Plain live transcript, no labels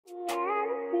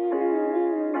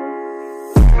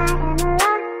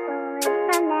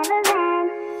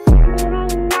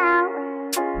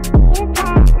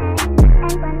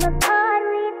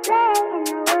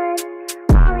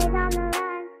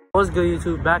What's good,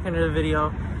 YouTube? Back into the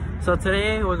video. So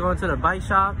today we're going to the bike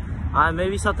shop.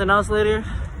 Maybe something else later.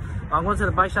 I'm going to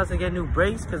the bike shop to get new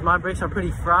brakes because my brakes are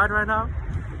pretty fried right now.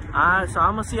 So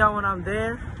I'm gonna see y'all when I'm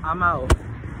there. I'm out.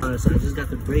 Alright, so I just got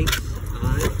the brakes.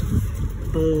 Alright,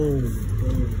 boom,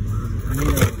 boom. I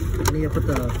need to put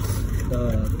the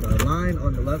line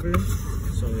on the lever.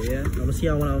 So yeah, I'm gonna see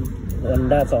y'all when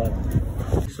that's on.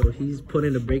 So he's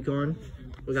putting the brake on.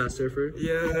 We got a surfer.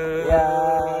 Yeah.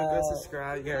 Go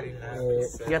subscribe. You already know.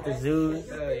 You got the zoos.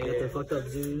 You got the fucked up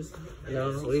zoos. You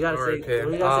know, what you gotta say?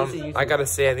 What you gotta say I gotta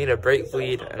say I need a brake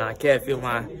bleed, and I can't feel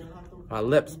my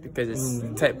lips because it's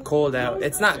type cold out.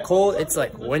 It's not cold. It's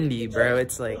like windy, bro.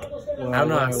 It's like I don't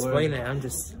know how to explain it. I don't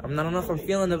know if I'm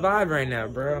feeling the vibe right now,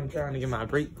 bro. I'm trying to get my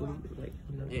brake bleed. Like,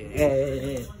 you know.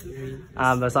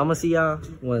 Yeah. But so I'm gonna see y'all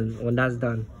when that's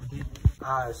done.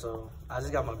 Alright, so I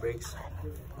just got my brakes.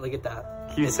 Look at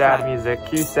that. Cue sad music.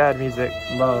 Cue sad music.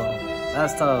 Bro,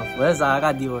 that's tough. But it's I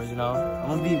got deores, you know.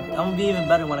 I'm gonna be even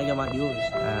better when I get my deores.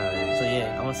 So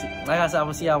yeah, I'm gonna see. Like I said, I'm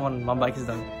gonna see y'all when my bike is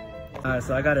done. Alright,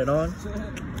 so I got it on.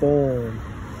 Boom.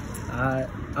 I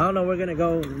don't know where we're gonna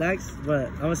go next, but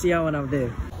I'm gonna see y'all when I'm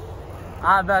there.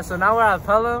 Alright, bet. So now we're at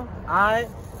Pelham. Alright.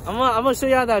 I'm gonna show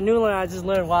y'all that new line I just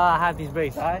learned while I have these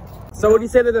brakes, alright? So would you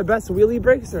say they're the best wheelie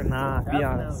brakes or not? Be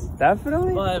honest.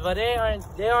 Definitely? But they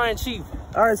aren't cheap.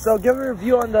 Alright, so give a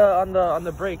review on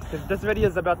the brakes. This video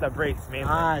is about the brakes mainly.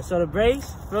 Alright, so the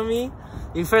brakes, for me,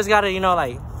 you first gotta, use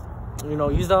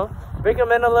them. Break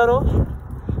them in a little.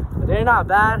 They're not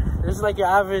bad. This is like your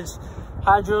average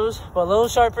hydros, but a little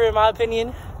sharper in my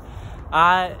opinion.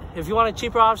 If you want a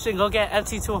cheaper option, go get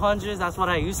FT200s. That's what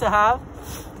I used to have.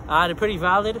 They're pretty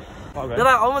valid. Okay. They're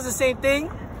like almost the same thing,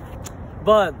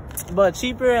 but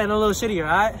cheaper and a little shittier,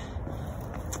 alright?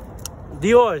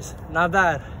 Deore's, not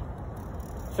bad.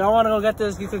 If y'all want to go get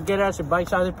this, you could get it at your bike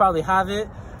shop. They probably have it,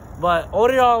 but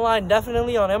order it online,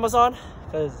 definitely on Amazon,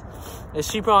 because it's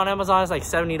cheaper on Amazon. It's like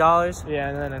 $70. Yeah,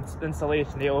 and then it's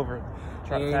installation, they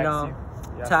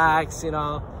tax you.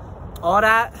 Tax, all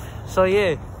that. So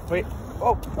yeah. Wait.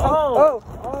 Oh,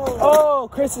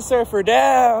 Chris the Surfer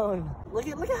down. Look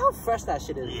at how fresh that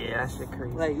shit is. Yeah, that shit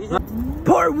crazy. Like,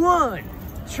 Part 1.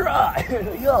 Try.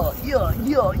 Yeah.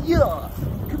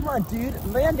 Come on, dude.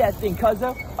 Land that thing,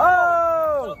 cuzzo.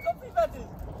 Oh!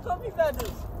 Come beep at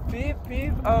this.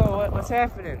 Beep. Oh, what's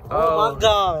happening? Oh my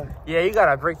god. Yeah, you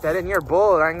gotta break that in. You're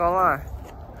bold, I ain't gonna lie.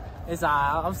 It's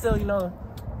I'm still,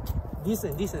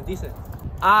 decent.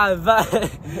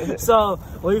 But so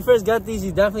when you first get these,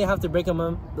 you definitely have to break them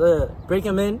in.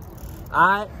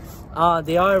 Alright.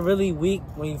 They are really weak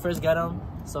when you first get them,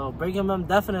 so break them in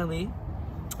definitely.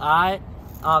 Alright.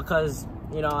 Cause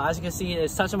as you can see,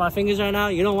 it's touching my fingers right now.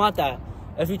 You don't want that.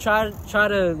 If you try to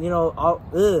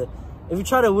if you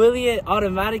try to wheelie it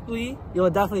automatically, you'll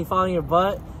definitely fall on your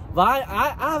butt. But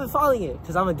I haven't fallen it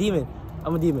because I'm a demon.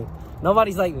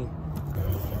 Nobody's like me.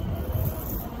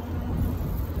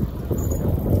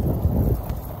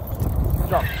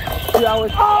 Go. 2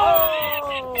 hours. Oh!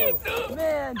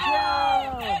 Man,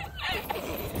 down!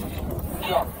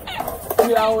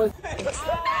 2 hours.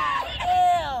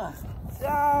 Yeah!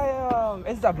 Damn!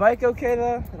 Is the bike okay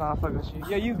though? Nah, fuck with you.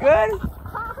 Yo, you good?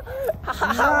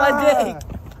 My dick.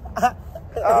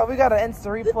 Oh, we gotta insta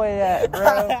replay that,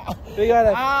 bro. We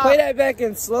gotta play that back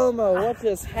in slow mo. What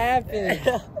just happened?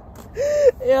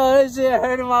 Yo, this shit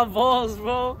hurting my balls,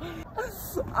 bro.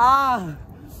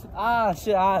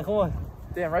 Shit. Come on.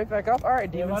 Damn, right back up. All right,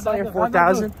 Demon, right sell back your up,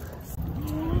 4,000.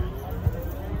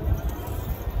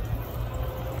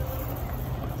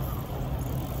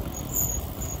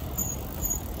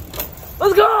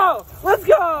 Let's go! Let's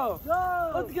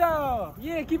go!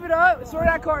 Yeah, keep it up. Swerve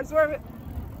that car. Swerve it.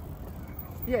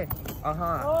 Yeah.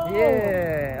 Oh.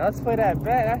 Yeah. Let's play that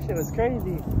back. That shit was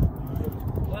crazy.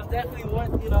 That's definitely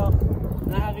worth,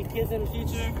 not having kids in the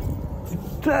future.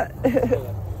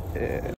 Yeah.